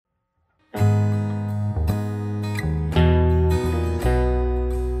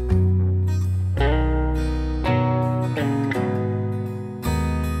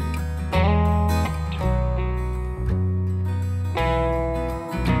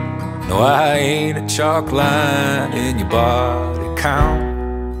No, I ain't a chalk line in your body count.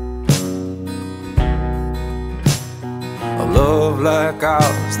 A love like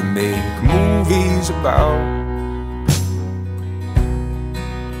ours that make movies about.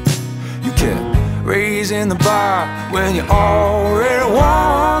 You kept raising the bar when you already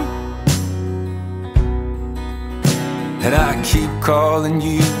won, and I keep calling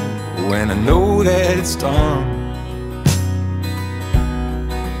you when I know that it's done.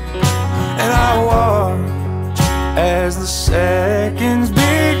 And I watch as the seconds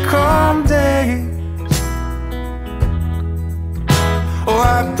become days. Oh,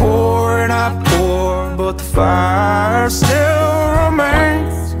 I pour and I pour, but the fire still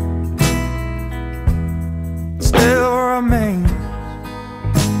remains. Still remains.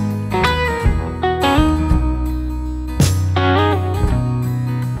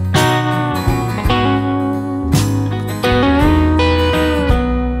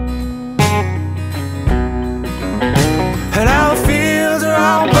 And our fields are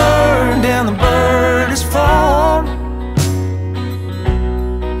all burned and the bird is flown.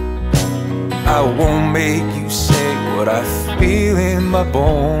 I won't make you say what I feel in my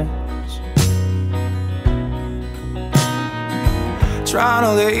bones. Trying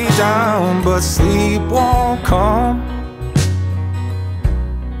to lay down, but sleep won't come.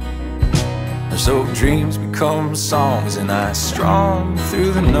 And so dreams become songs, and I strum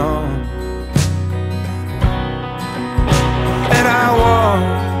through the numb. And I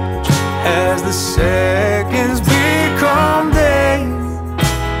watch as the seconds become days.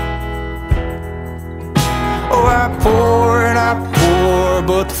 Oh, I pour and I pour,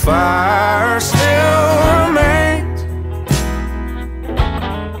 but the fire still remains.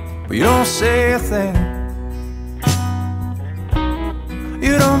 But you don't say a thing.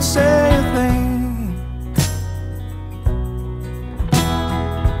 You don't say a thing.